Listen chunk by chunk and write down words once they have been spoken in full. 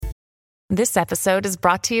This episode is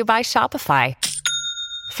brought to you by Shopify.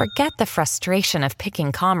 Forget the frustration of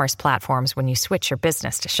picking commerce platforms when you switch your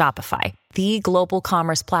business to Shopify, the global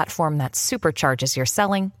commerce platform that supercharges your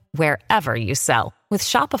selling wherever you sell. With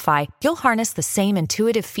Shopify, you'll harness the same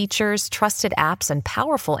intuitive features, trusted apps, and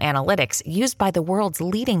powerful analytics used by the world's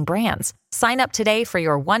leading brands. Sign up today for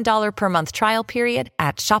your $1 per month trial period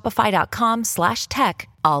at shopify.com/tech,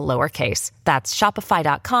 all lowercase. That's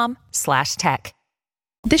shopify.com/tech.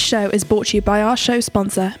 This show is brought to you by our show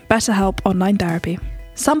sponsor, BetterHelp Online Therapy.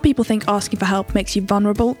 Some people think asking for help makes you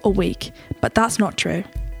vulnerable or weak, but that's not true.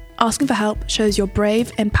 Asking for help shows you're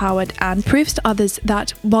brave, empowered, and proves to others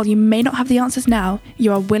that while you may not have the answers now,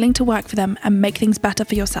 you are willing to work for them and make things better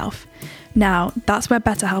for yourself. Now, that's where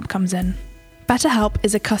BetterHelp comes in. BetterHelp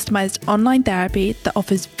is a customized online therapy that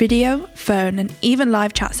offers video, phone, and even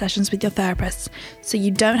live chat sessions with your therapist, so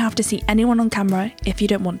you don't have to see anyone on camera if you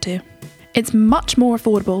don't want to. It's much more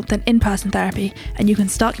affordable than in-person therapy, and you can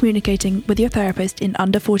start communicating with your therapist in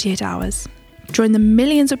under 48 hours. Join the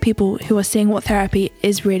millions of people who are seeing what therapy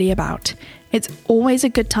is really about. It's always a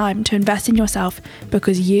good time to invest in yourself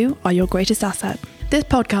because you are your greatest asset. This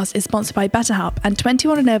podcast is sponsored by BetterHelp, and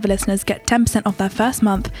 21 and over listeners get 10% off their first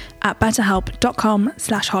month at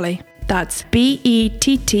betterhelp.com/Holly. That's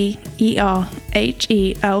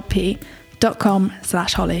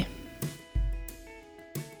BetterHelp.com/Holly.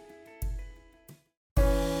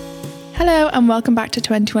 Hello and welcome back to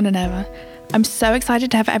 21 and Over. I'm so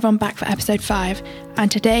excited to have everyone back for episode 5,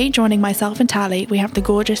 and today, joining myself and Tally, we have the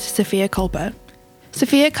gorgeous Sophia Culpo.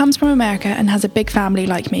 Sophia comes from America and has a big family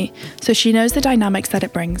like me, so she knows the dynamics that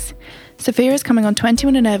it brings. Sophia is coming on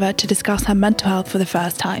 21 and Over to discuss her mental health for the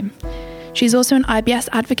first time. She's also an IBS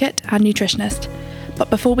advocate and nutritionist.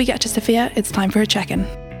 But before we get to Sophia, it's time for a check-in.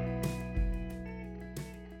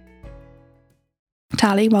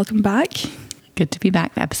 Tally, welcome back. Good to be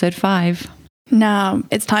back for episode 5. Now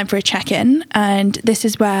it's time for a check-in, and this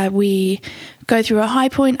is where we go through a high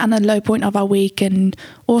point and a low point of our week and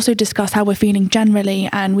also discuss how we're feeling generally,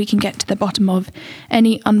 and we can get to the bottom of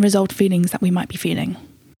any unresolved feelings that we might be feeling.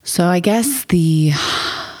 So I guess the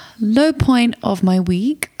low point of my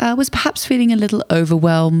week was perhaps feeling a little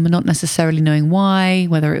overwhelmed, not necessarily knowing why,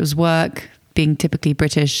 whether it was work, being typically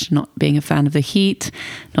British, not being a fan of the heat,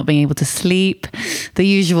 not being able to sleep, the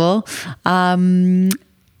usual.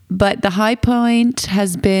 But the high point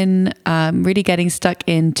has been really getting stuck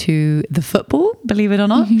into the football, believe it or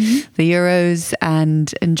not, the Euros,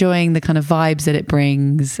 and enjoying the kind of vibes that it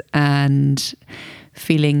brings and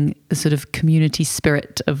feeling the sort of community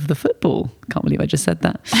spirit of the football. Can't believe I just said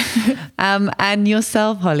that. And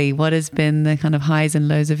yourself, Holly, what has been the kind of highs and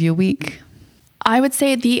lows of your week? I would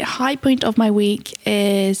say the high point of my week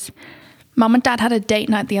is Mum and Dad had a date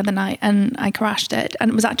night the other night and I crashed it, and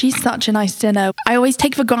it was actually such a nice dinner. I always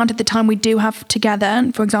take for granted the time we do have together.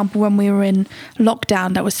 For example, when we were in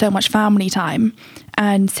lockdown, there was so much family time,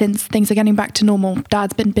 and since things are getting back to normal,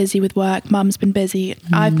 Dad's been busy with work, Mum's been busy,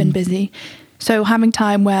 I've been busy. So having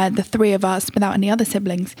time where the three of us, without any other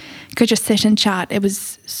siblings, could just sit and chat, it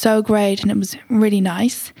was so great and it was really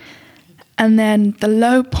nice. And then the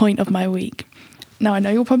low point of my week. Now, I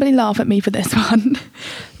know you'll probably laugh at me for this one,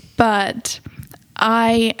 but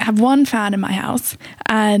I have one fan in my house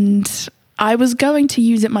and I was going to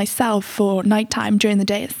use it myself for nighttime during the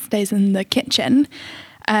day. It stays in the kitchen.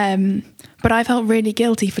 But I felt really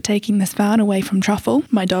guilty for taking this fan away from Truffle,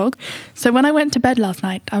 my dog. So when I went to bed last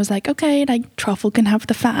night, I was like, okay, like Truffle can have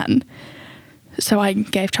the fan. So I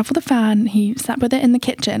gave Truffle the fan. He sat with it in the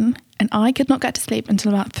kitchen and I could not get to sleep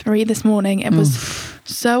until about 3 this morning. It was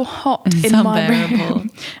so hot in my room.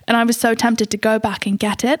 And I was so tempted to go back and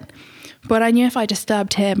get it. But I knew if I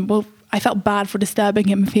disturbed him, well, I felt bad for disturbing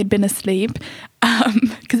him if he had been asleep,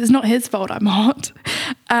 because it's not his fault I'm hot.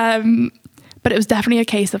 But it was definitely a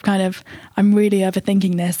case of kind of, I'm really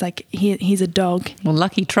overthinking this. Like, he's a dog. Well,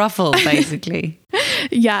 lucky Truffle, basically.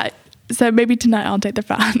 Yeah. So maybe tonight I'll take the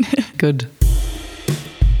fan. Good.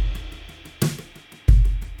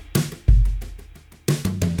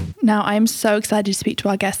 Now, I am so excited to speak to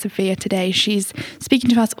our guest, Sophia, today. She's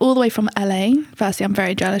speaking to us all the way from LA. Firstly, I'm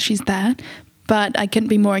very jealous she's there, but I couldn't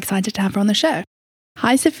be more excited to have her on the show.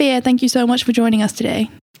 Hi, Sophia. Thank you so much for joining us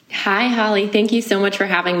today. Hi, Holly. Thank you so much for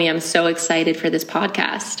having me. I'm so excited for this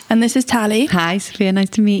podcast. And this is Tally. Hi, Sophia.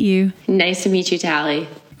 Nice to meet you. Nice to meet you, Tally.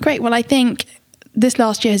 Great. Well, I think this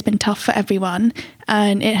last year has been tough for everyone,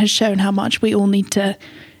 and it has shown how much we all need to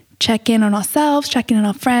check in on ourselves, check in on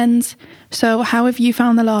our friends. So how have you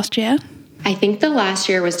found the last year? I think the last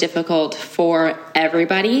year was difficult for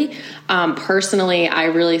everybody. Personally, I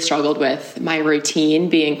really struggled with my routine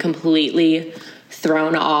being completely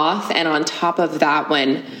thrown off. And on top of that,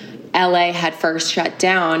 when LA had first shut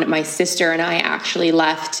down, my sister and I actually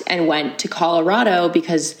left and went to Colorado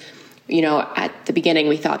because, you know, at the beginning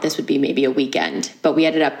we thought this would be maybe a weekend, but we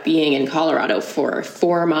ended up being in Colorado for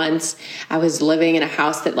 4 months. I was living in a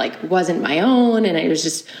house that like wasn't my own, and it was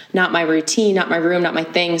just not my routine, not my room, not my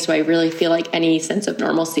thing. So I really feel like any sense of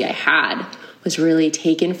normalcy I had was really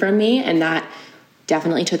taken from me, and that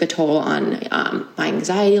definitely took a toll on my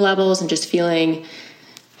anxiety levels and just feeling,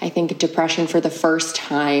 I think, depression for the first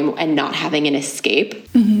time and not having an escape.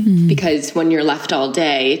 Mm-hmm. Because when you're left all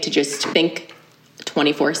day to just think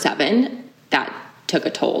 24/7, that took a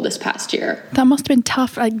toll this past year. That must have been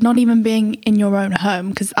tough, like not even being in your own home,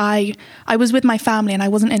 because I was with my family and I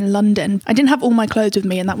wasn't in London. I didn't have all my clothes with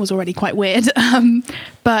me, and that was already quite weird.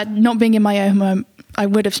 But not being in my own home, I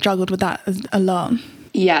would have struggled with that a lot.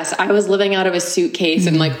 Yes, I was living out of a suitcase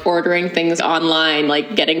and like ordering things online,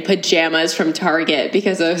 like getting pajamas from Target,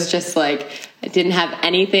 because I was just like, I didn't have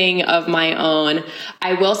anything of my own.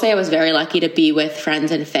 I will say I was very lucky to be with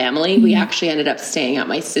friends and family. We actually ended up staying at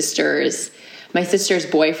my sister's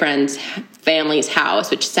boyfriend's family's house,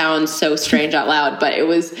 which sounds so strange out loud, but it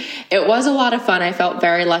was a lot of fun. I felt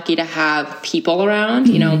very lucky to have people around.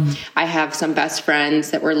 You know, I have some best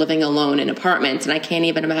friends that were living alone in apartments, and I can't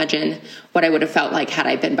even imagine what I would have felt like had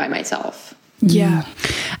I been by myself. Yeah.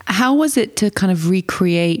 How was it to kind of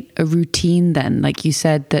recreate a routine then? Like you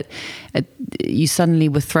said that you suddenly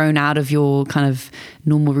were thrown out of your kind of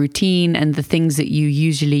normal routine, and the things that you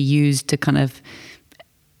usually use to kind of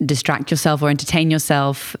distract yourself or entertain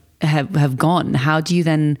yourself have gone. How did you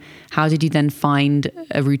then find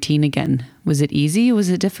a routine again? Was it easy or was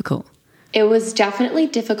it difficult? It was definitely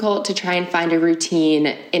difficult to try and find a routine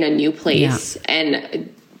in a new place. Yeah.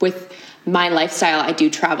 And with my lifestyle, I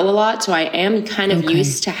do travel a lot, so I am kind of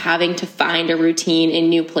used to having to find a routine in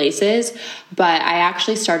new places. But I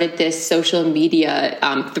actually started this social media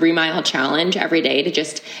 3-mile challenge every day to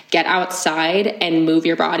just get outside and move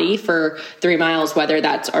your body for 3 miles, whether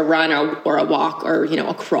that's a run or a walk or, you know,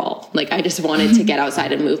 a crawl. Like, I just wanted to get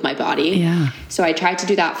outside and move my body. Yeah. So I tried to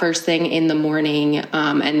do that first thing in the morning.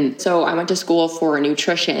 And so I went to school for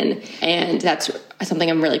nutrition, and that's something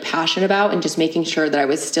I'm really passionate about, and just making sure that I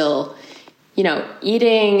was still, you know,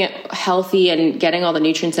 eating healthy and getting all the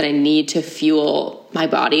nutrients that I need to fuel my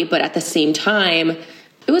body. But at the same time,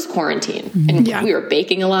 it was quarantine, and we were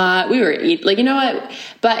baking a lot. We were like, you know what?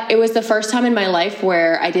 But it was the first time in my life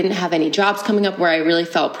where I didn't have any jobs coming up, where I really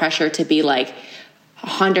felt pressure to be like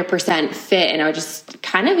 100% fit. And I just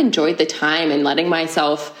kind of enjoyed the time and letting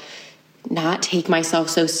myself not take myself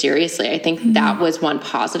so seriously. I think that was one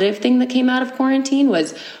positive thing that came out of quarantine,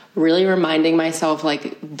 was really reminding myself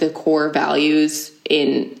like the core values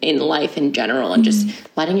in life in general, and just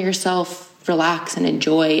letting yourself relax and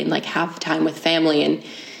enjoy and like have time with family and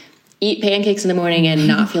eat pancakes in the morning and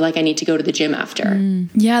not feel like I need to go to the gym after.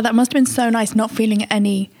 Yeah, that must have been so nice, not feeling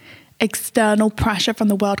any external pressure from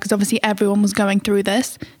the world, because obviously everyone was going through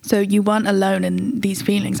this, so you weren't alone in these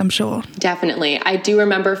feelings, I'm sure. Definitely. I do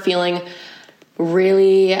remember feeling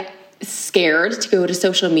really scared to go to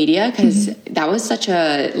social media, because that was such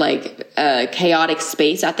a chaotic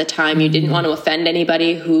space at the time. You didn't want to offend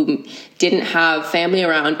anybody who didn't have family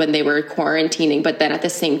around when they were quarantining, but then at the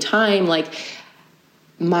same time, like,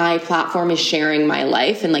 my platform is sharing my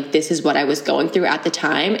life, and like, this is what I was going through at the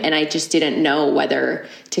time, and I just didn't know whether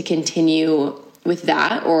to continue with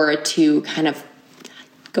that or to kind of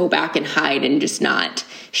go back and hide and just not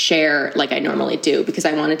share like I normally do, because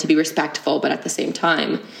I wanted to be respectful, but at the same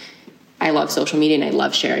time, I love social media and I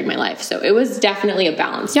love sharing my life. So it was definitely a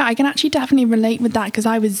balance. Yeah, I can actually definitely relate with that, because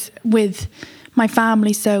I was with my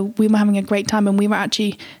family, so we were having a great time, and we were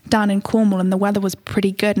actually down in Cornwall, and the weather was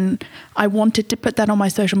pretty good, and I wanted to put that on my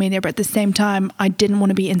social media, but at the same time I didn't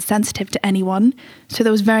want to be insensitive to anyone. So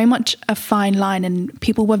there was very much a fine line, and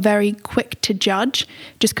people were very quick to judge,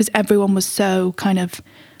 just because everyone was so kind of,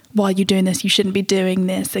 why are you doing this? You shouldn't be doing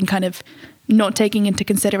this, and kind of not taking into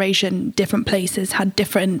consideration different places had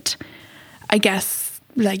different, I guess,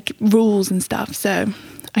 like rules and stuff. So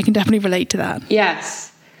I can definitely relate to that. Yes,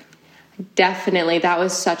 definitely. That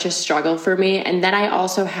was such a struggle for me. And then I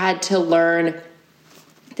also had to learn,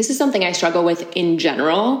 this is something I struggle with in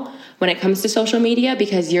general when it comes to social media,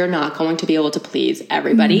 because you're not going to be able to please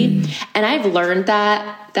everybody. And I've learned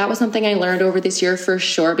that was something I learned over this year for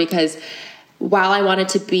sure, because while I wanted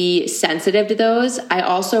to be sensitive to those, I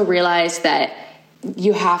also realized that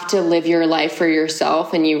you have to live your life for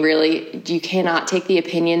yourself, and you cannot take the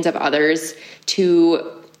opinions of others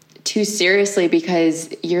too seriously,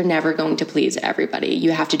 because you're never going to please everybody.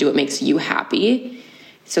 You have to do what makes you happy.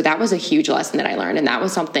 So that was a huge lesson that I learned, and that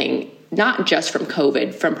was something not just from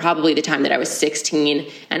COVID, from probably the time that I was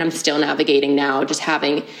 16, and I'm still navigating now, just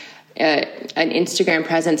having an Instagram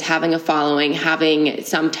presence, having a following, having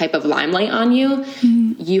some type of limelight on you.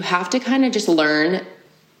 You have to kind of just learn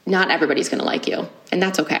not everybody's going to like you, and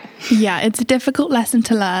that's okay. Yeah, it's a difficult lesson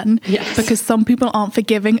to learn because some people aren't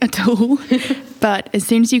forgiving at all. But as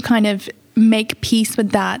soon as you kind of make peace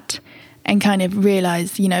with that and kind of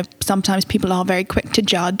realize, you know, sometimes people are very quick to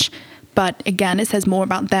judge, but again, it says more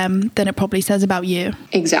about them than it probably says about you.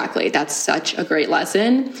 Exactly. That's such a great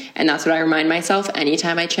lesson. And that's what I remind myself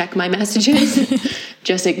anytime I check my messages.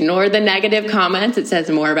 Just ignore the negative comments. It says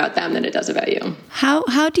more about them than it does about you.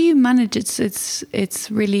 How do you manage?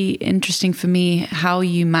 It's really interesting for me how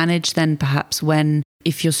you manage then perhaps when,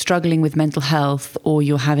 if you're struggling with mental health or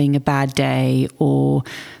you're having a bad day or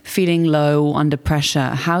feeling low under pressure,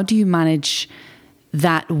 how do you manage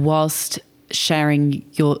that whilst sharing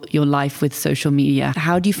your life with social media?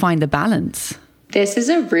 How do you find the balance? This is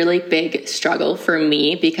a really big struggle for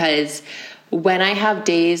me because when I have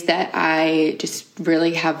days that I just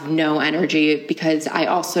really have no energy, because I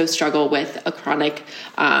also struggle with a chronic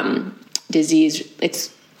disease.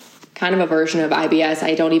 It's kind of a version of IBS.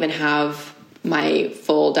 I don't even have my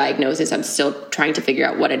full diagnosis. I'm still trying to figure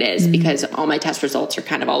out what it is because all my test results are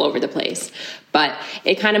kind of all over the place. But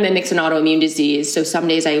it kind of mimics an autoimmune disease. So some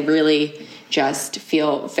days I really just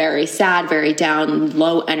feel very sad, very down,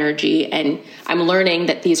 low energy. And I'm learning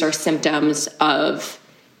that these are symptoms of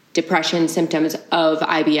depression, symptoms of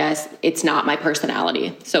IBS. It's not my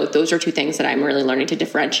personality. So those are two things that I'm really learning to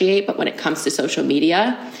differentiate. But when it comes to social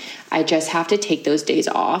media, I just have to take those days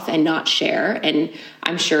off and not share. And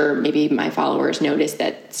I'm sure maybe my followers notice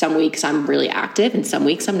that some weeks I'm really active and some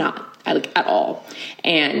weeks I'm not at all.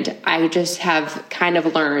 And I just have kind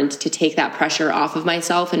of learned to take that pressure off of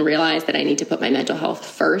myself and realize that I need to put my mental health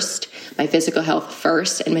first, my physical health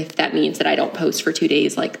first. And if that means that I don't post for 2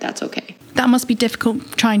 days, like, that's okay. That must be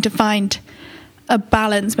difficult, trying to find a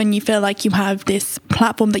balance when you feel like you have this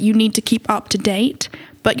platform that you need to keep up to date,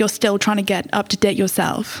 but you're still trying to get up to date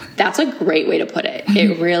yourself. That's a great way to put it.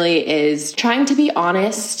 It really is trying to be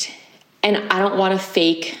honest. And I don't want to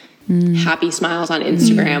fake happy smiles on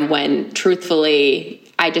Instagram when truthfully,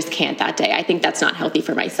 I just can't that day. I think that's not healthy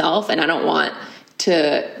for myself. And I don't want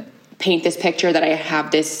to paint this picture that I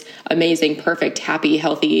have this amazing, perfect, happy,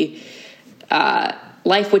 healthy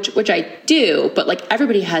life, which I do. But like,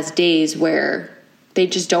 everybody has days where they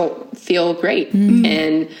just don't feel great.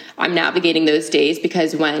 And I'm navigating those days,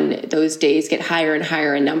 because when those days get higher and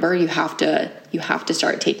higher in number, you have to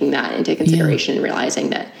start taking that into consideration and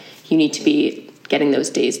realizing that you need to be getting those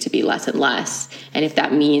days to be less and less. And if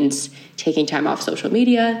that means taking time off social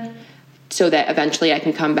media so that eventually I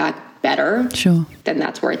can come back better, then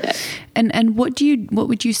that's worth it. And what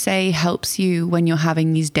would you say helps you when you're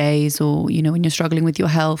having these days, or, you know, when you're struggling with your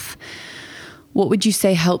health? What would you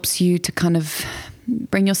say helps you to kind of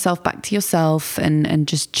bring yourself back to yourself and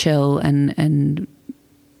just chill and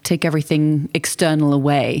take everything external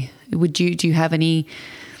away? Do you have any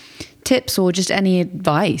tips or just any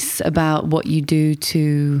advice about what you do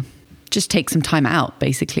to just take some time out,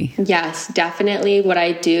 basically? Yes, definitely. What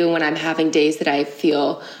I do when I'm having days that I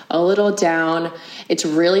feel a little down, it's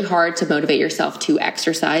really hard to motivate yourself to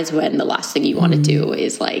exercise when the last thing you want to do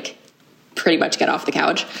is like pretty much get off the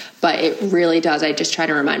couch. But it really does. I just try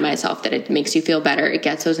to remind myself that it makes you feel better. It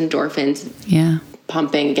gets those endorphins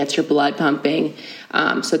pumping, it gets your blood pumping.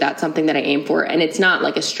 So that's something that I aim for. And it's not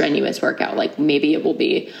like a strenuous workout. Like maybe it will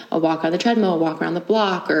be a walk on the treadmill, a walk around the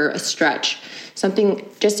block, or a stretch, something,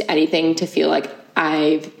 just anything to feel like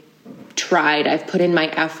I've tried, I've put in my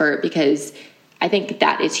effort, because I think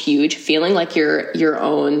that is huge. Feeling like you're your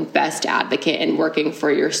own best advocate and working for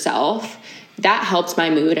yourself, that helps my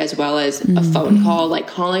mood, as well as a phone call, like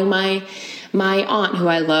calling my aunt, who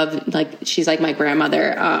I love, like she's like my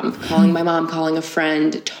grandmother, calling my mom, calling a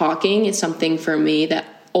friend. Talking is something for me that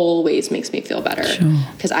always makes me feel better,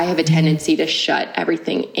 because I have a tendency to shut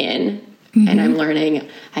everything in, and I'm learning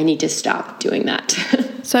I need to stop doing that.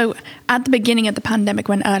 So at the beginning of the pandemic,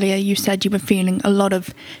 when earlier you said you were feeling a lot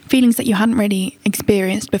of feelings that you hadn't really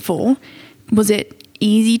experienced before, was it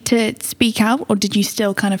easy to speak out, or did you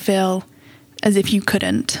still kind of feel as if you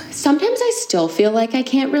couldn't? Sometimes I still feel like I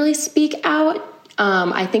can't really speak out.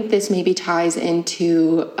 I think this maybe ties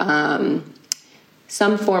into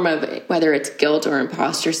some form of, whether it's guilt or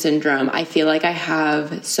imposter syndrome. I feel like I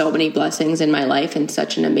have so many blessings in my life and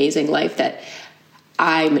such an amazing life that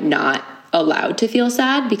I'm not allowed to feel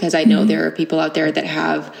sad, because I know there are people out there that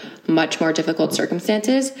have much more difficult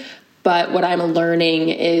circumstances. But what I'm learning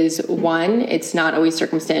is, one, it's not always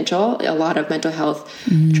circumstantial. A lot of mental health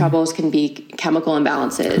troubles can be chemical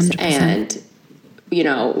imbalances. 100%. And, you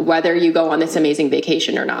know, whether you go on this amazing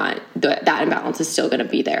vacation or not, that imbalance is still going to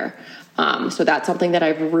be there. So that's something that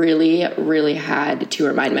I've really, really had to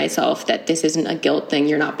remind myself, that this isn't a guilt thing.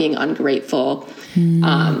 You're not being ungrateful.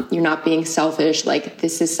 You're not being selfish. Like,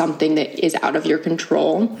 this is something that is out of your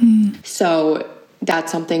control. So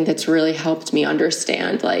that's something that's really helped me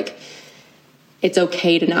understand, like, it's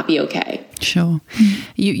okay to not be okay. Sure.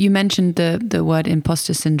 You mentioned the word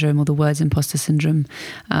imposter syndrome, or the words imposter syndrome,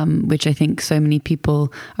 which I think so many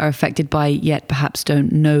people are affected by, yet perhaps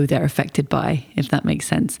don't know they're affected by, if that makes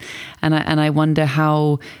sense. And I wonder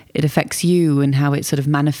how it affects you and how it sort of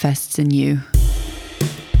manifests in you.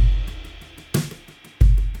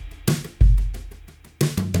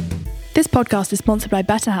 This podcast is sponsored by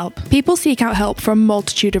BetterHelp. People seek out help for a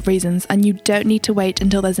multitude of reasons, and you don't need to wait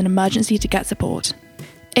until there's an emergency to get support.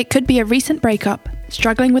 It could be a recent breakup,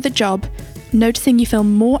 struggling with a job, noticing you feel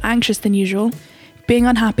more anxious than usual, being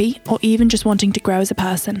unhappy, or even just wanting to grow as a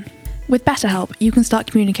person. With BetterHelp, you can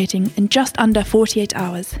start communicating in just under 48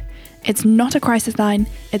 hours. It's not a crisis line,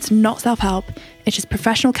 it's not self-help, it's just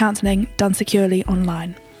professional counselling done securely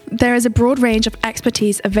online. There is a broad range of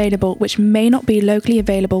expertise available which may not be locally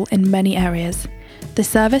available in many areas. The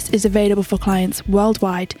service is available for clients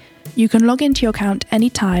worldwide. You can log into your account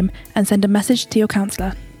anytime and send a message to your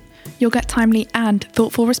counsellor. You'll get timely and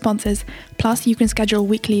thoughtful responses, plus you can schedule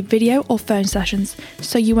weekly video or phone sessions,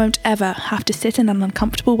 so you won't ever have to sit in an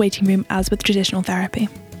uncomfortable waiting room as with traditional therapy.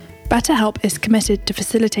 BetterHelp is committed to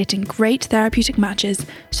facilitating great therapeutic matches,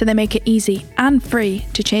 so they make it easy and free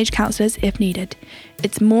to change counsellors if needed.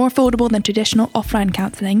 It's more affordable than traditional offline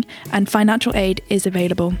counselling, and financial aid is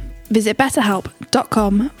available. Visit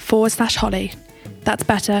betterhelp.com/Holly. That's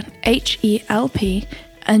better, HELP,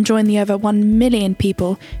 and join the over 1 million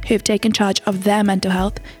people who have taken charge of their mental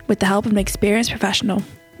health with the help of an experienced professional.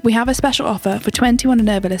 We have a special offer for 21 and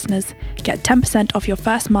over listeners. Get 10% off your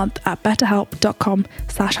first month at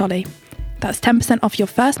betterhelp.com/Holly. That's 10% off your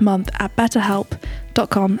first month at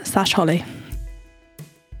betterhelp.com/Holly.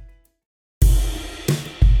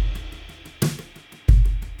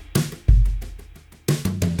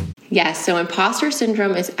 Yes, so imposter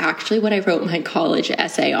syndrome is actually what I wrote my college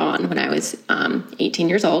essay on when I was 18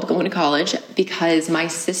 years old, going to college, because my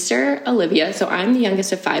sister, Olivia, so I'm the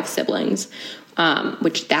youngest of 5 siblings,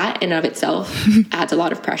 which that in and of itself adds a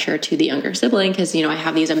lot of pressure to the younger sibling, because, you know, I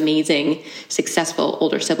have these amazing, successful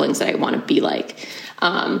older siblings that I want to be like.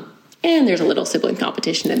 And there's a little sibling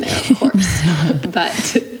competition in there, of course.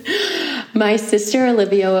 But my sister,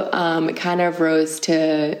 Olivia, kind of rose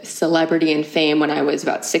to celebrity and fame when I was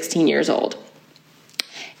about 16 years old.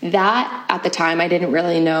 That, at the time, I didn't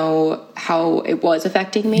really know how it was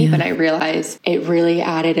affecting me, but I realized it really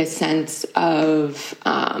added a sense of,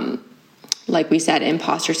 like we said,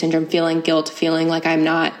 imposter syndrome, feeling guilt, feeling like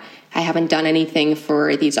I haven't done anything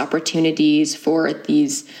for these opportunities, for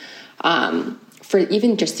these, for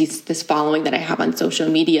even just this following that I have on social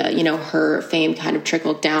media. You know, her fame kind of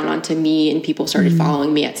trickled down onto me, and people started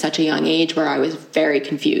following me at such a young age, where I was very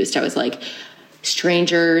confused. I was like,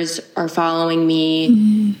 strangers are following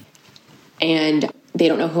me and they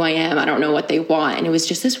don't know who I am. I don't know what they want. And it was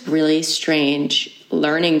just this really strange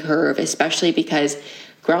learning curve, especially because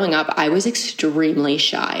growing up, I was extremely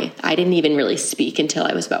shy. I didn't even really speak until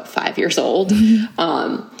I was about 5 years old.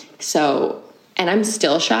 And I'm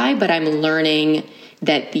still shy, but I'm learning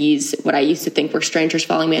that these, what I used to think were strangers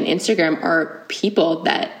following me on Instagram, are people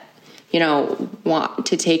that, you know, want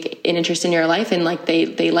to take an interest in your life, and like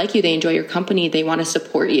they like you, they enjoy your company, they want to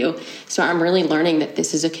support you. So I'm really learning that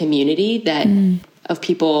this is a community that of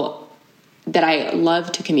people that I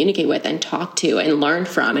love to communicate with and talk to and learn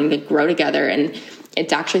from and grow together. And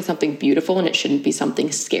it's actually something beautiful, and it shouldn't be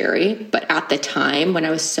something scary. But at the time when I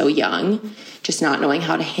was so young, just not knowing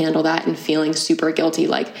how to handle that and feeling super guilty,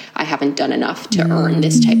 like I haven't done enough to earn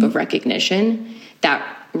this type of recognition, that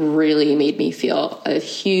really made me feel a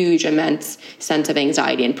huge, immense sense of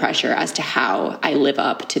anxiety and pressure as to how I live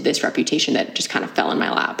up to this reputation that just kind of fell in my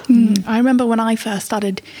lap. I remember when I first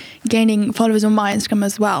started gaining followers on my Instagram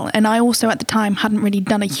as well, and I also at the time hadn't really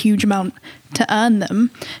done a huge amount to earn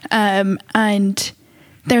them, and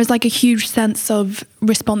there was like a huge sense of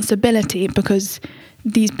responsibility, because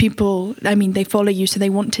these people, I mean, they follow you, so they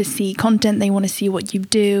want to see content, they want to see what you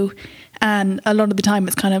do, and a lot of the time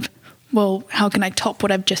it's kind of, well, how can I top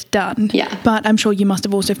what I've just done? Yeah. But I'm sure you must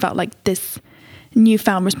have also felt like this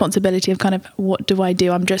newfound responsibility of kind of, what do I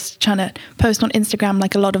do? I'm just trying to post on Instagram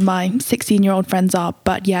like a lot of my 16-year-old friends are,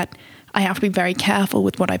 but yet I have to be very careful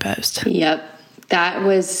with what I post. Yep. That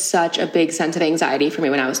was such a big sense of anxiety for me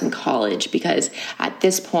when I was in college, because at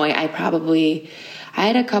this point I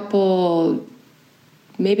had a couple,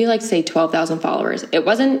 maybe like say 12,000 followers. It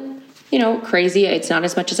wasn't, crazy. It's not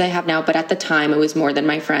as much as I have now, but at the time it was more than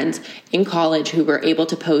my friends in college who were able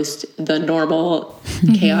to post the normal,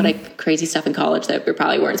 chaotic, crazy stuff in college that we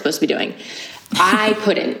probably weren't supposed to be doing. I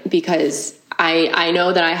couldn't, because I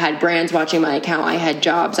know that I had brands watching my account. I had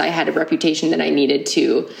jobs. I had a reputation that I needed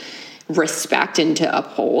to respect and to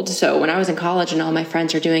uphold. So when I was in college and all my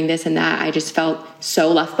friends are doing this and that, I just felt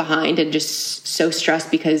so left behind and just so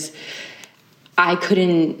stressed, because I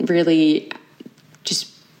couldn't really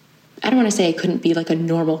I don't want to say I couldn't be like a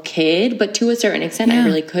normal kid, but to a certain extent, I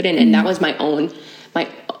really couldn't. And that was my own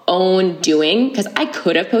doing, because I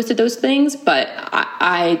could have posted those things, but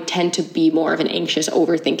I tend to be more of an anxious,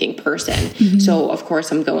 overthinking person. So of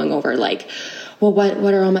course I'm going over like, well, what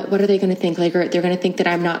are they going to think? Like, they're going to think that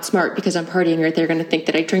I'm not smart because I'm partying, or they're going to think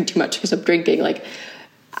that I drink too much because I'm drinking. Like,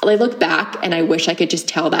 I look back and I wish I could just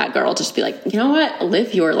tell that girl, just be like, you know what?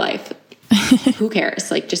 Live your life. Who cares?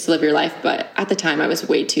 Like, just live your life. But at the time I was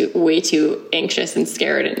way too anxious and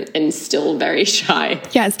scared and still very shy.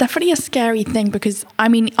 Yeah, it's definitely a scary thing, because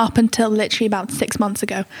up until literally about 6 months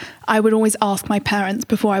ago, I would always ask my parents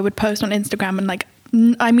before I would post on Instagram, and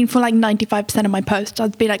for like 95% of my posts,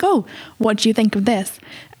 I'd be like, oh, what do you think of this?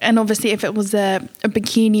 And obviously if it was a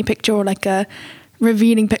bikini picture or like a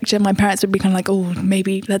revealing picture, my parents would be kind of like, oh,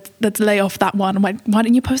 maybe let's lay off that one. I'm like, why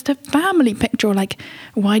don't you post a family picture? Or like,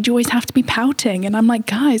 why do you always have to be pouting? And I'm like,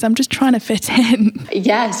 guys, I'm just trying to fit in.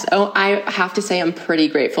 Yes. Oh, I have to say I'm pretty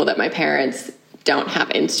grateful that my parents don't have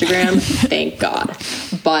Instagram. Thank God.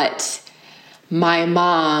 But my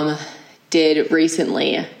mom did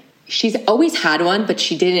recently. She's always had one, but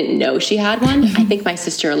she didn't know she had one. I think my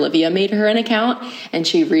sister Olivia made her an account, and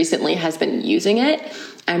she recently has been using it.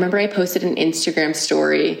 I remember I posted an Instagram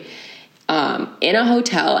story in a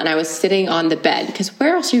hotel, and I was sitting on the bed, because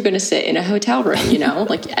where else are you going to sit in a hotel room?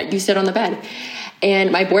 Like, you sit on the bed. And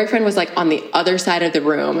my boyfriend was like on the other side of the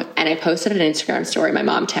room, and I posted an Instagram story. My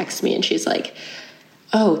mom texted me and she's like,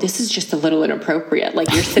 oh, this is just a little inappropriate.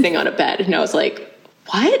 Like, you're sitting on a bed. And I was like,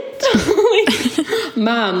 what? Like,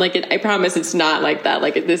 Mom, like, I promise it's not like that.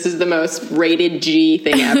 Like, this is the most rated G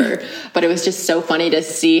thing ever. But it was just so funny to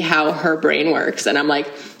see how her brain works. And I'm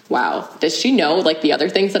like, wow, does she know like the other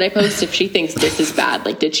things that I post? If she thinks this is bad,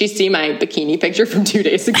 like, did she see my bikini picture from 2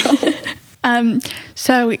 days ago?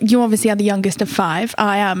 So you obviously are the youngest of 5.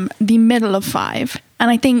 I am the middle of 5. And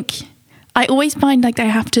I think I always find like I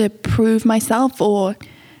have to prove myself, or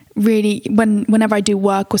really whenever I do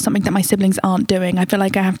work or something that my siblings aren't doing, I feel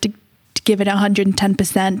like I have to give it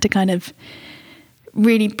 110% to kind of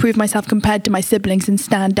really prove myself compared to my siblings and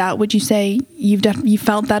stand out. Would you say you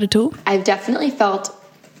felt that at all? I've definitely felt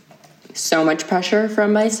so much pressure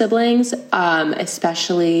from my siblings,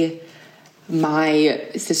 especially my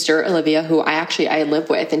sister Olivia, who I live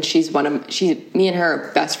with, and me and her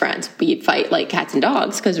are best friends. We fight like cats and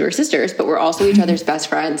dogs because we're sisters, but we're also each other's best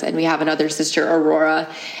friends. And we have another sister,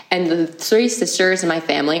 Aurora, and the 3 sisters in my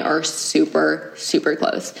family are super, super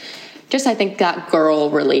close. Just, I think that girl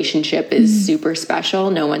relationship is super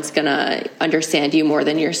special. No one's gonna understand you more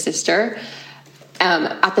than your sister.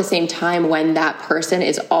 At the same time, when that person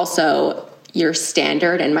is also your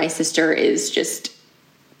standard, and my sister is just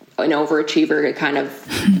an overachiever, kind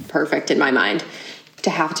of perfect in my mind,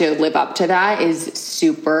 to have to live up to that is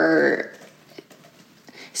super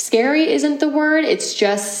scary. Isn't the word? It's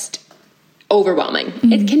just overwhelming.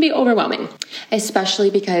 It can be overwhelming,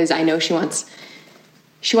 especially because I know she wants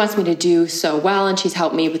me to do so well, and she's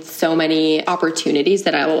helped me with so many opportunities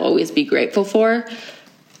that I will always be grateful for.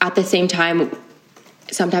 At the same time,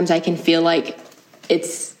 sometimes I can feel like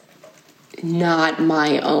it's not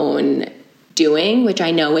my own doing, which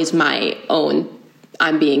I know is my own,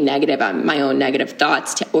 I'm being negative, my own negative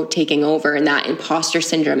thoughts taking over, and that imposter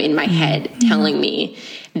syndrome in my head telling me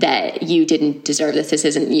that you didn't deserve this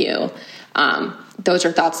isn't you. Those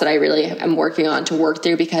are thoughts that I really am working on to work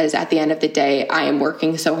through, because at the end of the day, I am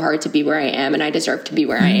working so hard to be where I am, and I deserve to be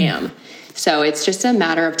where I am. So it's just a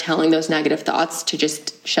matter of telling those negative thoughts to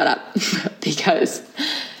just shut up, because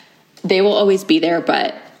they will always be there,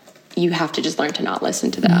 but you have to just learn to not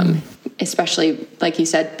listen to them. Especially, like you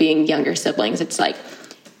said, being younger siblings. It's like,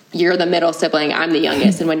 you're the middle sibling, I'm the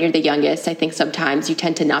youngest. And when you're the youngest, I think sometimes you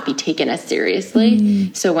tend to not be taken as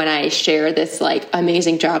seriously. So when I share this like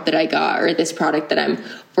amazing job that I got, or this product that I'm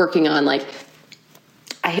working on, like,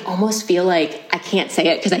 I almost feel like I can't say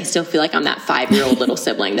it because I still feel like I'm that 5-year-old little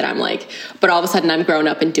sibling that I'm like, but all of a sudden I'm grown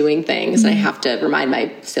up and doing things, and I have to remind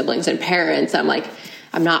my siblings and parents, I'm like,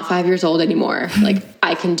 I'm not 5 years old anymore. Like,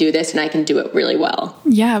 I can do this and I can do it really well.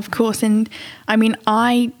 Yeah, of course. And I mean,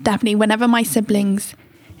 I definitely, whenever my siblings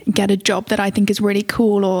get a job that I think is really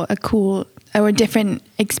cool or a different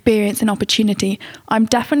experience and opportunity, I'm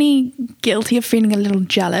definitely guilty of feeling a little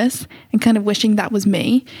jealous and kind of wishing that was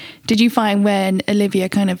me. Did you find when Olivia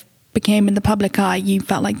kind of became in the public eye, you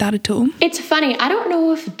felt like that at all? It's funny. I don't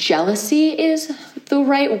know if jealousy is the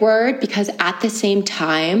right word, because at the same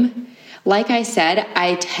time, like I said,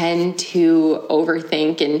 I tend to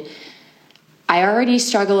overthink, and I already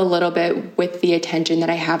struggle a little bit with the attention that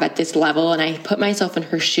I have at this level. And I put myself in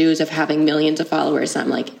her shoes of having millions of followers. And I'm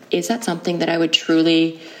like, is that something that I would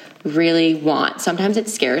truly, really want? Sometimes it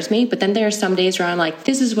scares me, but then there are some days where I'm like,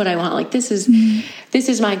 this is what I want. Like, this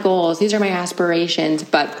is my goals. These are my aspirations.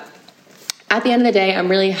 But at the end of the day, I'm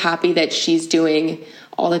really happy that she's doing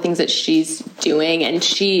all the things that she's doing. And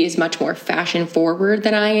she is much more fashion forward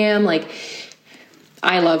than I am. Like,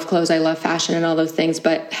 I love clothes, I love fashion and all those things,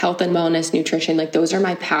 but health and wellness, nutrition, like, those are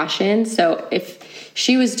my passions. So if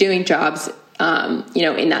she was doing jobs,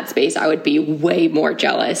 in that space, I would be way more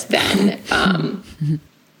jealous than I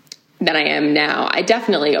am now. I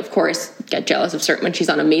definitely, of course, get jealous of when she's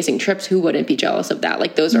on amazing trips. Who wouldn't be jealous of that?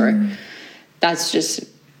 Like, that's just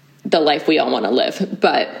the life we all want to live.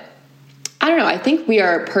 But I don't know. I think we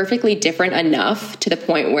are perfectly different enough to the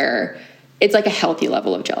point where it's like a healthy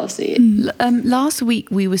level of jealousy. Last week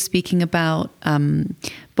we were speaking about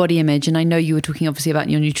body image, and I know you were talking obviously about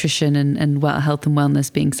your nutrition and health and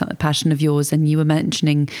wellness being a passion of yours, and you were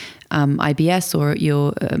mentioning IBS, or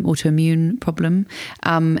your autoimmune problem,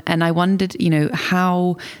 and I wondered,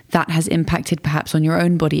 how that has impacted perhaps on your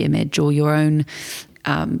own body image, or your own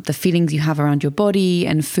the feelings you have around your body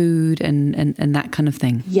and food and that kind of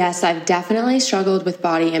thing. Yes, I've definitely struggled with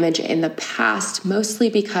body image in the past, mostly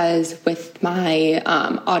because with my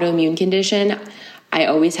autoimmune condition, I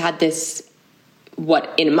always had this,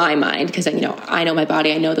 what in my mind, because I know my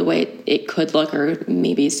body, I know the way it could look or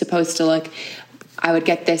maybe is supposed to look, I would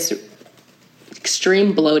get this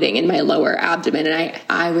extreme bloating in my lower abdomen, and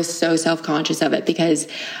I was so self-conscious of it because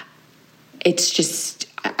it's just,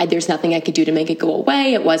 there's nothing I could do to make it go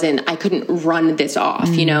away. I couldn't run this off,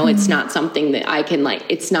 it's not something that I can,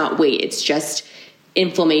 it's not weight, it's just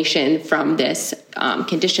inflammation from this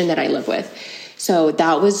condition that I live with. So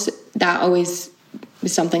that always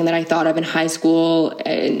was something that I thought of in high school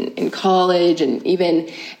and in college. And even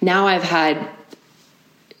now I've had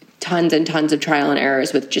tons and tons of trial and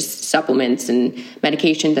errors with just supplements and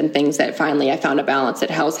medications and things that finally I found a balance that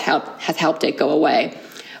has helped it go away.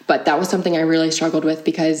 But that was something I really struggled with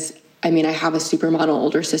because, I have a supermodel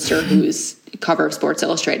older sister who's cover of Sports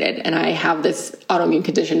Illustrated, and I have this autoimmune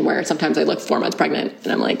condition where sometimes I look 4 months pregnant,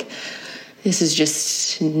 and I'm like, this is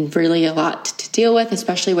just really a lot to deal with,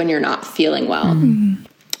 especially when you're not feeling well. Mm-hmm.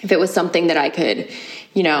 If it was something that I could,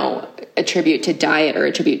 attribute to diet or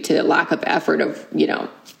attribute to lack of effort of,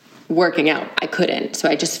 working out, I couldn't. So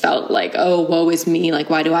I just felt like, oh, woe is me. Like,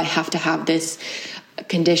 why do I have to have this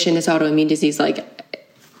condition, this autoimmune disease? Like,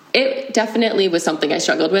 it definitely was something I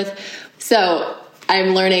struggled with. So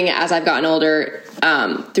I'm learning as I've gotten older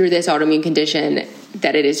through this autoimmune condition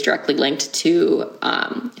that it is directly linked to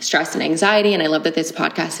stress and anxiety. And I love that this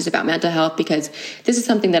podcast is about mental health because this is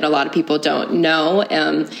something that a lot of people don't know.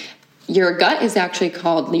 Your gut is actually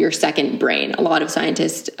called your second brain. A lot of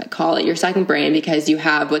scientists call it your second brain because you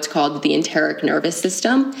have what's called the enteric nervous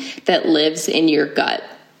system that lives in your gut.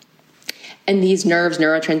 And these nerves,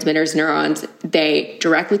 neurotransmitters, neurons, they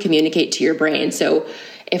directly communicate to your brain. So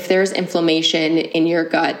if there's inflammation in your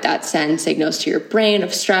gut, that sends signals to your brain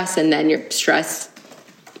of stress, and then your stress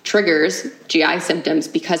triggers GI symptoms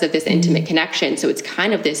because of this intimate connection. So it's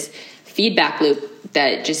kind of this feedback loop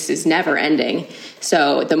that just is never ending.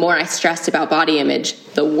 So the more I stressed about body image,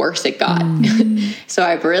 the worse it got. So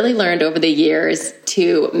I've really learned over the years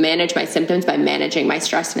to manage my symptoms by managing my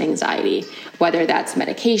stress and anxiety, whether that's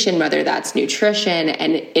medication, whether that's nutrition,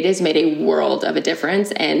 and it has made a world of a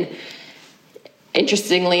difference. And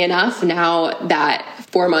interestingly enough, now that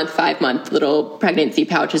 4-month, 5-month little pregnancy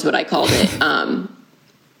pouch is what I called it,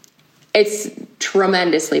 it's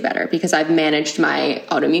tremendously better because I've managed my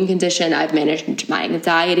autoimmune condition, I've managed my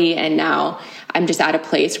anxiety, and now I'm just at a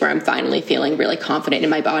place where I'm finally feeling really confident in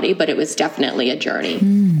my body, but it was definitely a journey.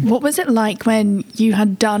 What was it like when you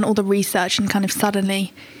had done all the research and kind of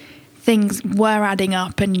suddenly things were adding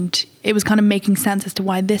up and it was kind of making sense as to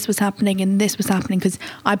why this was happening and this was happening? Because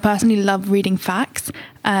I personally love reading facts.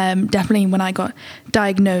 Definitely when I got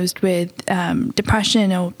diagnosed with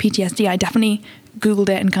depression or PTSD, I definitely Googled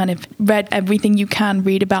it and kind of read everything you can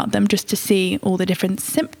read about them just to see all the different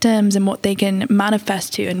symptoms and what they can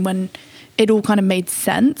manifest to. And when it all kind of made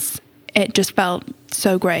sense. It just felt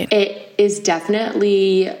so great. It is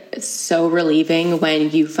definitely so relieving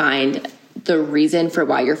when you find the reason for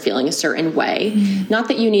why you're feeling a certain way. Not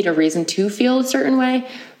that you need a reason to feel a certain way,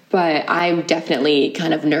 but I'm definitely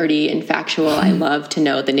kind of nerdy and factual. I love to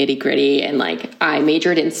know the nitty gritty, and like I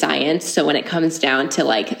majored in science. So when it comes down to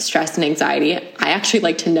like stress and anxiety, I actually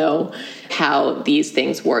like to know how these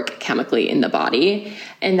things work chemically in the body.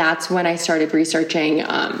 And that's when I started researching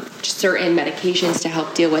certain medications to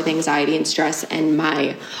help deal with anxiety and stress and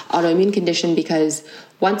my autoimmune condition, because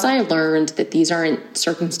once I learned that these aren't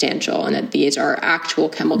circumstantial and that these are actual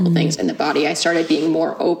chemical things in the body, I started being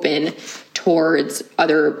more open towards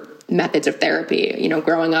other methods of therapy. You know,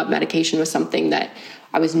 growing up, medication was something that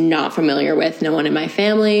I was not familiar with. No one in my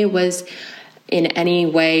family was in any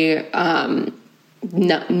way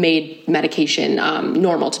made medication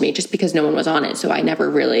normal to me, just because no one was on it. So I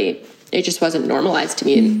never really, it just wasn't normalized to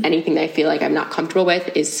me. And anything that I feel like I'm not comfortable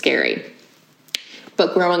with is scary.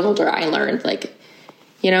 But growing older, I learned, like,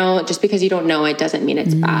 you know, just because you don't know it doesn't mean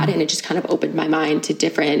it's bad. And it just kind of opened my mind to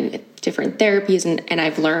different therapies. And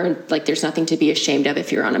I've learned, like, there's nothing to be ashamed of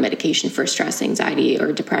if you're on a medication for stress, anxiety,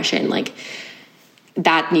 or depression. Like,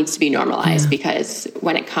 that needs to be normalized, because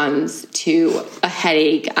when it comes to a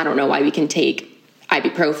headache, I don't know why we can take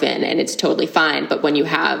ibuprofen and it's totally fine. But when you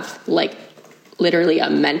have like literally a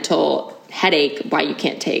mental headache, why you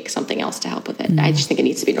can't take something else to help with it. I just think it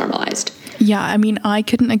needs to be normalized. Yeah, I mean, I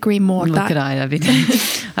couldn't agree more. Look at I mean,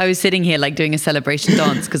 I was sitting here like doing a celebration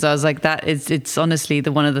dance, because I was like, it's honestly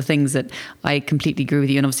one of the things that I completely agree with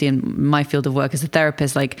you. And obviously in my field of work as a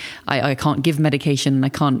therapist, like I can't give medication and I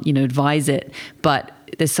can't, advise it, but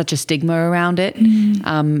there's such a stigma around it.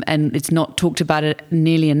 And it's not talked about it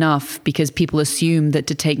nearly enough, because people assume that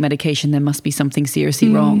to take medication, there must be something seriously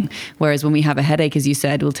wrong. Whereas when we have a headache, as you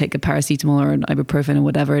said, we'll take a paracetamol or an ibuprofen or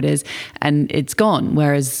whatever it is, and it's gone.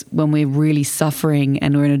 Whereas when we're really suffering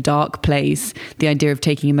and we're in a dark place, the idea of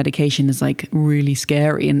taking a medication is like really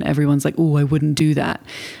scary. And everyone's like, oh, I wouldn't do that.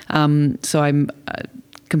 So I'm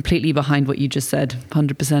completely behind what you just said,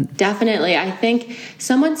 100%. Definitely. I think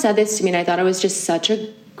someone said this to me and I thought it was just such a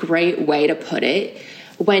great way to put it.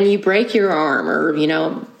 When you break your arm or,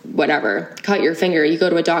 whatever, cut your finger, you go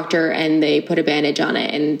to a doctor and they put a bandage on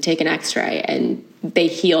it and take an x-ray and they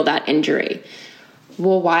heal that injury.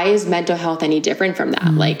 Well, why is mental health any different from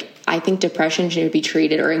that? Like, I think depression should be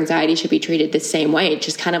treated, or anxiety should be treated the same way. It's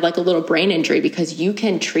just kind of like a little brain injury, because you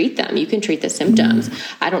can treat them. You can treat the symptoms.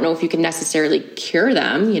 I don't know if you can necessarily cure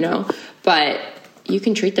them, but you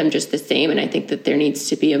can treat them just the same. And I think that there needs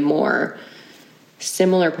to be a more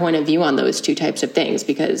similar point of view on those two types of things,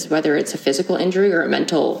 because whether it's a physical injury or a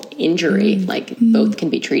mental injury, like both can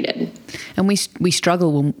be treated. And we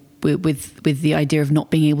struggle with the idea of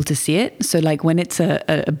not being able to see it. So like when it's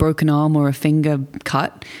a broken arm or a finger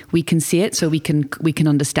cut, we can see it, so we can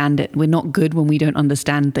understand it. We're not good when we don't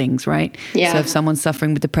understand things, right? Yeah. So if someone's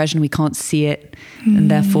suffering with depression, we can't see it,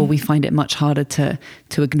 and therefore we find it much harder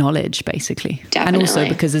to acknowledge, basically. Definitely. And also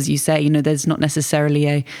because, as you say, there's not necessarily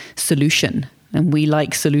a solution. And we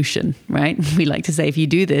like solution, right? We like to say, if you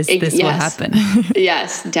do this, this will happen.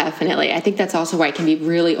 Yes, definitely. I think that's also why it can be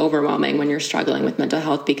really overwhelming when you're struggling with mental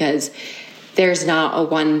health, because there's not a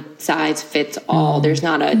one size fits all. There's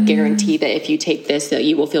not a guarantee that if you take this, that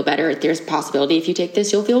you will feel better. There's a possibility if you take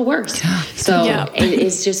this, you'll feel worse. So it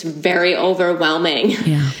is just very overwhelming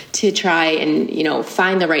to try and,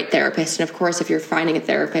 find the right therapist. And of course, if you're finding a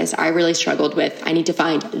therapist, I really struggled with, I need to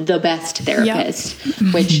find the best therapist,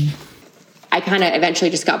 which I kind of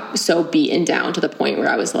eventually just got so beaten down to the point where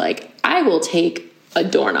I was like, I will take a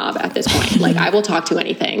doorknob at this point. Like, I will talk to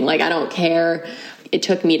anything. Like, I don't care. It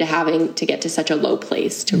took me to having to get to such a low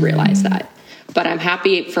place to realize that. But I'm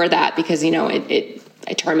happy for that, because,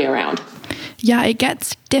 it turned me around. Yeah, it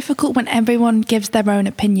gets difficult when everyone gives their own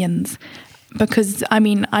opinions. Because, I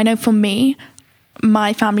know for me,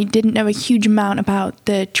 my family didn't know a huge amount about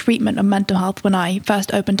the treatment of mental health when I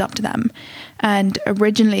first opened up to them. And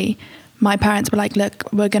originally, my parents were like,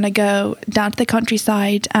 look, we're going to go down to the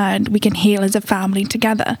countryside and we can heal as a family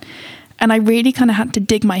together. And I really kind of had to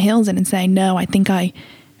dig my heels in and say, no, I think I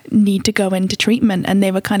need to go into treatment. And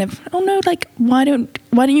they were kind of, oh no, like, why don't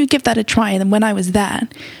you give that a try? And then when I was there,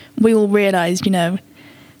 we all realized,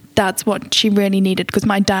 that's what she really needed. Because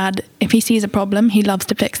my dad, if he sees a problem, he loves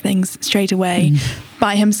to fix things straight away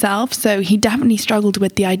by himself. So he definitely struggled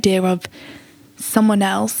with the idea of someone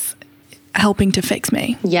else helping to fix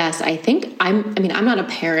me. Yes, I think I'm not a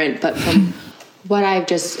parent, but from what I've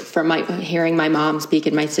hearing my mom speak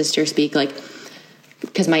and my sister speak, like,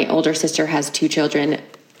 because my older sister has 2 children,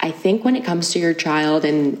 I think when it comes to your child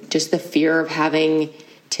and just the fear of having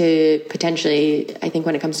to potentially, I think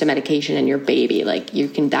when it comes to medication and your baby, like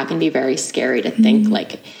that can be very scary to think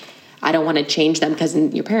like, I don't want to change them because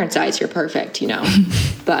in your parents' eyes, you're perfect, you know?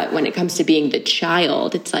 But when it comes to being the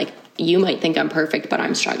child, it's like, you might think I'm perfect, but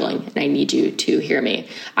I'm struggling and I need you to hear me.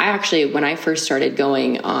 I actually, when I first started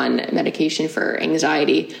going on medication for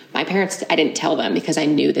anxiety, my parents, I didn't tell them because I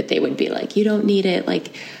knew that they would be like, you don't need it.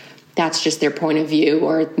 Like, that's just their point of view.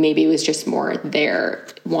 Or maybe it was just more their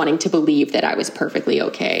wanting to believe that I was perfectly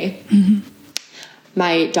okay.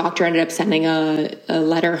 My doctor ended up sending a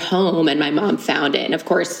letter home and my mom found it. And of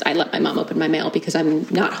course, I let my mom open my mail because I'm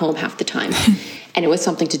not home half the time. And it was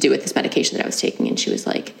something to do with this medication that I was taking. And she was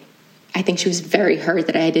like, I think she was very hurt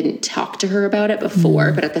that I didn't talk to her about it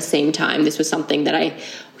before. But at the same time, this was something that I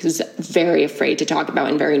was very afraid to talk about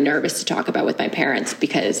and very nervous to talk about with my parents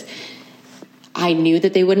because I knew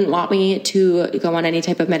that they wouldn't want me to go on any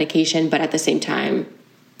type of medication. But at the same time,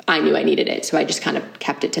 I knew I needed it. So I just kind of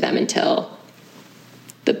kept it to them until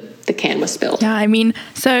the can was spilled. Yeah, I mean,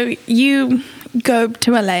 so you go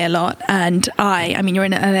to LA a lot, and I mean, you're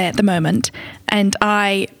in LA at the moment, and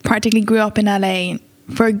I practically grew up in LA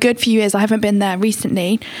for a good few years. I haven't been there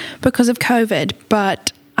recently because of COVID,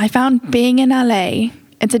 but I found being in LA,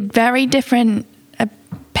 it's a very different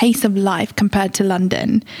pace of life compared to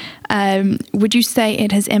London. Would you say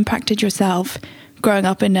it has impacted yourself growing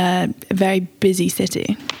up in a very busy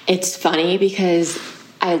city? It's funny because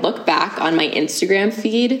I look back on my Instagram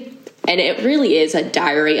feed and it really is a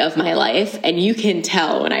diary of my life. And you can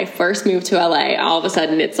tell when I first moved to LA, all of a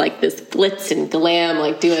sudden it's like this glitz and glam,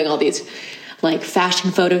 like doing all these like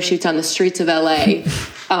fashion photo shoots on the streets of LA.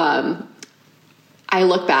 I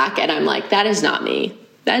look back and I'm like, that is not me.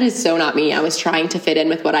 That is so not me. I was trying to fit in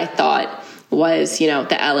with what I thought was, you know,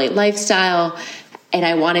 the LA lifestyle. And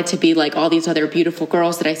I wanted to be like all these other beautiful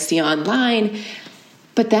girls that I see online.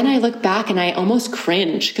 But then I look back and I almost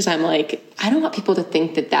cringe because I'm like, I don't want people to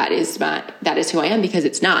think that is who I am, because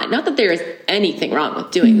it's not. Not that there is anything wrong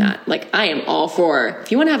with doing that. Like, I am all for,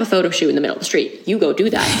 if you want to have a photo shoot in the middle of the street, you go do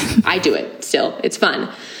that. I do it still. It's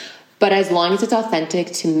fun. But as long as it's authentic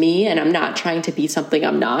to me and I'm not trying to be something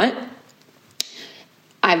I'm not,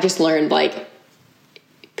 I've just learned, like,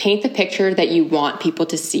 paint the picture that you want people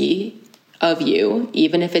to see of you,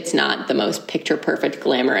 even if it's not the most picture perfect,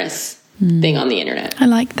 glamorous thing on the internet. I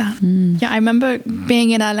like that. Yeah, I remember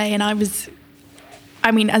being in LA and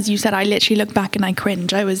I mean, as you said, I literally look back and I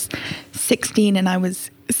cringe. I was 16 and I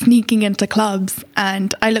was sneaking into clubs,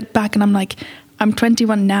 and I look back and I'm like, I'm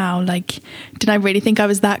 21 now. Like, did I really think I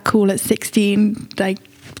was that cool at 16? Like,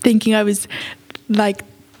 thinking I was like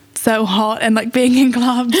so hot and like being in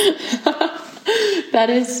clubs.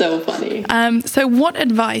 That is so funny. So what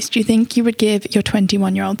advice do you think you would give your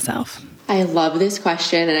 21-year-old self? I love this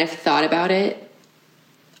question, and I've thought about it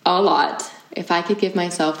a lot. If I could give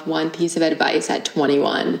myself one piece of advice at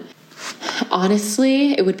 21,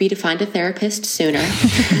 honestly, it would be to find a therapist sooner.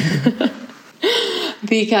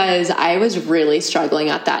 Because I was really struggling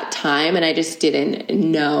at that time, and I just didn't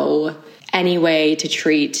know any way to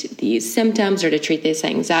treat these symptoms or to treat this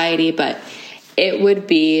anxiety. But it would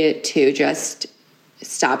be to just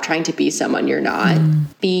stop trying to be someone you're not.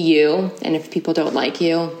 Be you. And if people don't like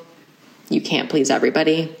you, you can't please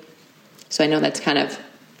everybody. So I know that's kind of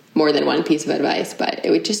more than one piece of advice, but it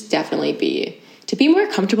would just definitely be to be more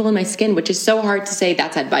comfortable in my skin, which is so hard to say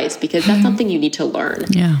that's advice because that's something you need to learn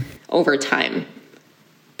over time.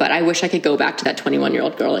 But I wish I could go back to that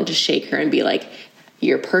 21-year-old girl and just shake her and be like,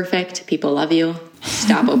 you're perfect. People love you.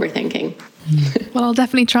 Stop overthinking. Well, I'll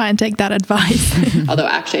definitely try and take that advice. Although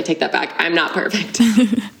actually I take that back. I'm not perfect.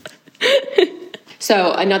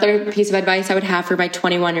 So another piece of advice I would have for my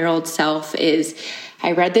 21-year-old self is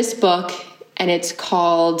I read this book and it's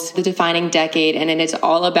called The Defining Decade, and it's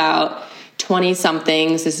all about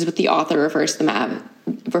 20-somethings. This is what the author refers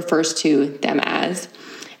to them as.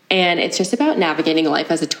 And it's just about navigating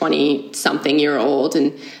life as a 20-something-year-old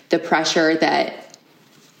and the pressure that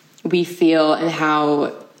we feel and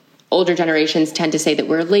how older generations tend to say that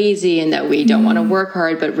we're lazy and that we don't want to work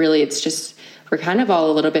hard, but really it's just we're kind of all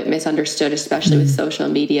a little bit misunderstood, especially with social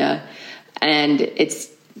media. And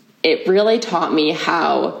it really taught me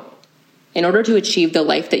how, in order to achieve the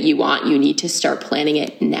life that you want, you need to start planning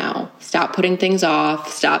it now. Stop putting things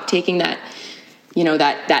off. Stop taking that, you know,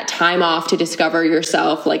 that time off to discover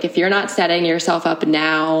yourself. Like, if you're not setting yourself up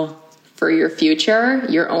now for your future,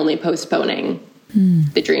 you're only postponing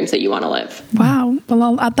the dreams that you want to live. Wow. Well,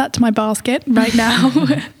 I'll add that to my basket right now.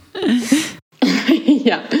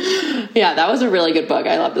 Yeah. Yeah, that was a really good book.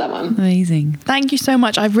 I loved that one. Amazing. Thank you so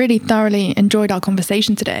much. I've really thoroughly enjoyed our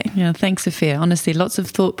conversation today. Yeah, thanks, Sophia. Honestly, lots of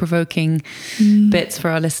thought-provoking bits for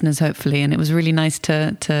our listeners, hopefully. And it was really nice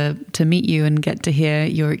to meet you and get to hear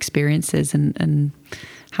your experiences and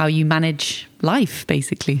how you manage life,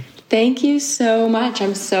 basically. Thank you so much.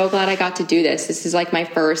 I'm so glad I got to do this. This is like my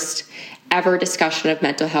first ever discussion of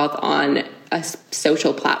mental health on a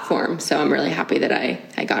social platform. So I'm really happy that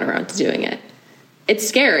I got around to doing it. It's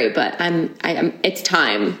scary, but it's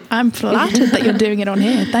time. I'm flattered that you're doing it on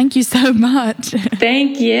here. Thank you so much.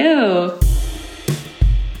 Thank you.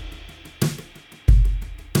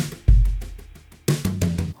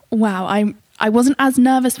 Wow, I wasn't as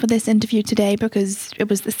nervous for this interview today because it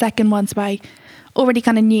was the second one, so I already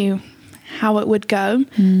kind of knew how it would go,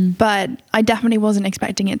 but I definitely wasn't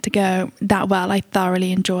expecting it to go that well. I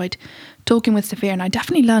thoroughly enjoyed talking with Sophia and I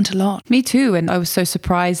definitely learned a lot. Me too. And I was so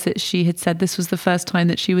surprised that she had said this was the first time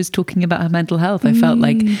that she was talking about her mental health. I felt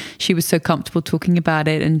like she was so comfortable talking about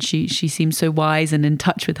it and she seemed so wise and in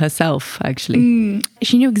touch with herself, actually.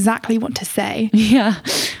 She knew exactly what to say. Yeah,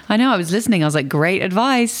 I know. I was listening. I was like, great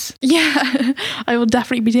advice. Yeah, I will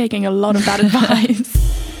definitely be taking a lot of that advice.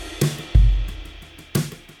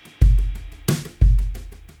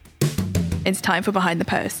 It's time for Behind the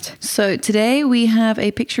Post. So today we have a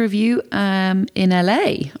picture of you in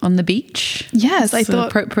LA on the beach. Yes, I thought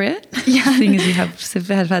appropriate. Yeah, seeing as you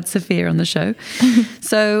have had Sophia on the show.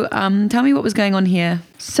 So tell me what was going on here.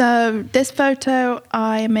 So this photo,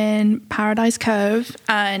 I'm in Paradise Cove,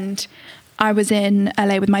 and I was in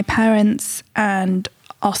LA with my parents, and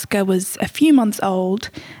Oscar was a few months old,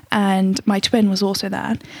 and my twin was also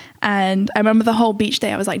there. And I remember the whole beach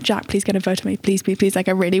day, I was like, Jack, please get a photo of me, please, please, please. Like,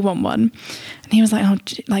 I really want one. And he was like, oh,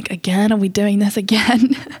 like, again? Are we doing this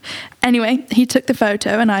again? Anyway, he took the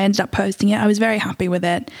photo and I ended up posting it. I was very happy with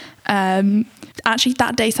it. Actually,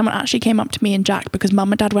 that day, someone actually came up to me and Jack because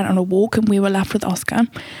Mum and Dad went on a walk and we were left with Oscar.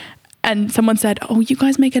 And someone said, oh, you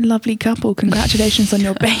guys make a lovely couple. Congratulations on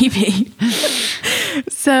your baby.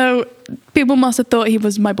 So people must have thought he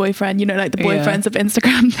was my boyfriend, you know, like the boyfriends of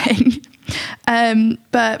Instagram thing.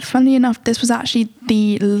 But funnily enough, this was actually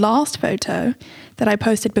the last photo that I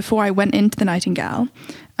posted before I went into the Nightingale.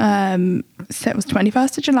 So it was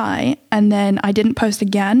 21st of July. And then I didn't post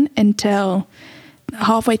again until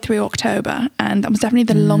halfway through October, and that was definitely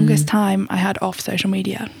the longest time I had off social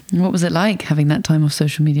media. What was it like having that time off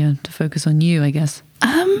social media to focus on you, I guess?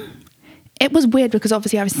 It was weird because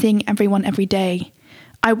obviously I was seeing everyone every day.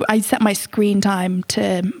 I set my screen time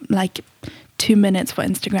to like 2 minutes for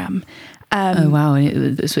Instagram. Oh wow,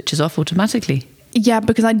 and it switches off automatically. Yeah,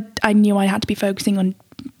 because I knew I had to be focusing on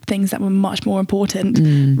things that were much more important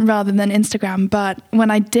rather than Instagram. But when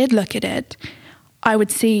I did look at it, I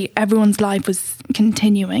would see everyone's life was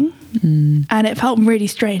continuing, and it felt really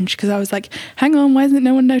strange because I was like, hang on, why hasn't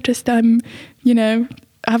no one noticed I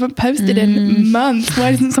haven't posted in months?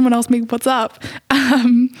 Why doesn't someone ask me what's up?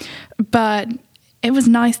 But it was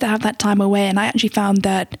nice to have that time away, and I actually found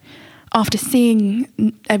that after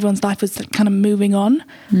seeing everyone's life was kind of moving on,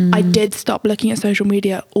 I did stop looking at social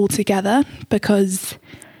media altogether because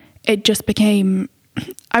it just became...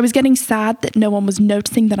 I was getting sad that no one was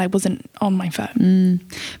noticing that I wasn't on my phone.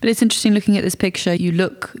 But it's interesting looking at this picture. You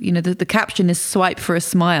look, the caption is swipe for a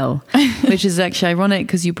smile, which is actually ironic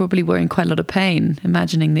because you probably were in quite a lot of pain,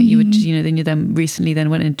 imagining that you would, then you recently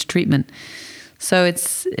went into treatment. So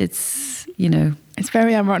it's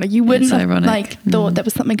very ironic. You wouldn't have thought there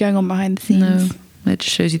was something going on behind the scenes. No, it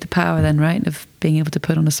just shows you the power then, right, of being able to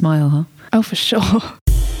put on a smile, huh? Oh, for sure.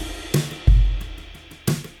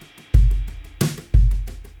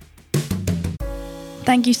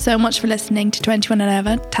 Thank you so much for listening to 21 and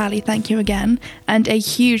Over. Tally, thank you again. And a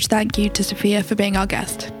huge thank you to Sophia for being our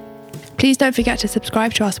guest. Please don't forget to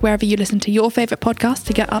subscribe to us wherever you listen to your favourite podcast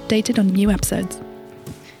to get updated on new episodes.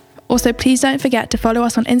 Also, please don't forget to follow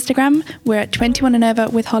us on Instagram. We're at 21 and Over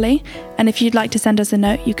with Holly. And if you'd like to send us a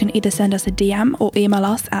note, you can either send us a DM or email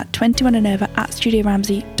us at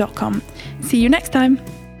 21andover@studioramsey.com. See you next time.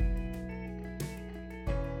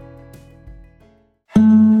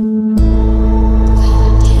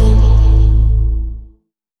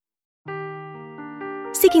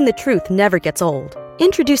 Seeking the truth never gets old.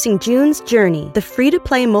 Introducing June's Journey, the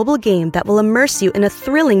free-to-play mobile game that will immerse you in a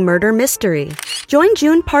thrilling murder mystery. Join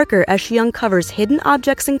June Parker as she uncovers hidden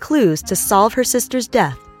objects and clues to solve her sister's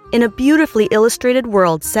death in a beautifully illustrated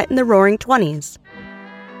world set in the Roaring '20s.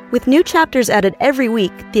 With new chapters added every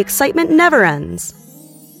week, the excitement never ends.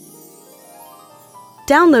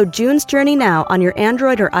 Download June's Journey now on your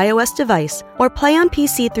Android or iOS device, or play on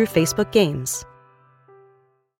PC through Facebook Games.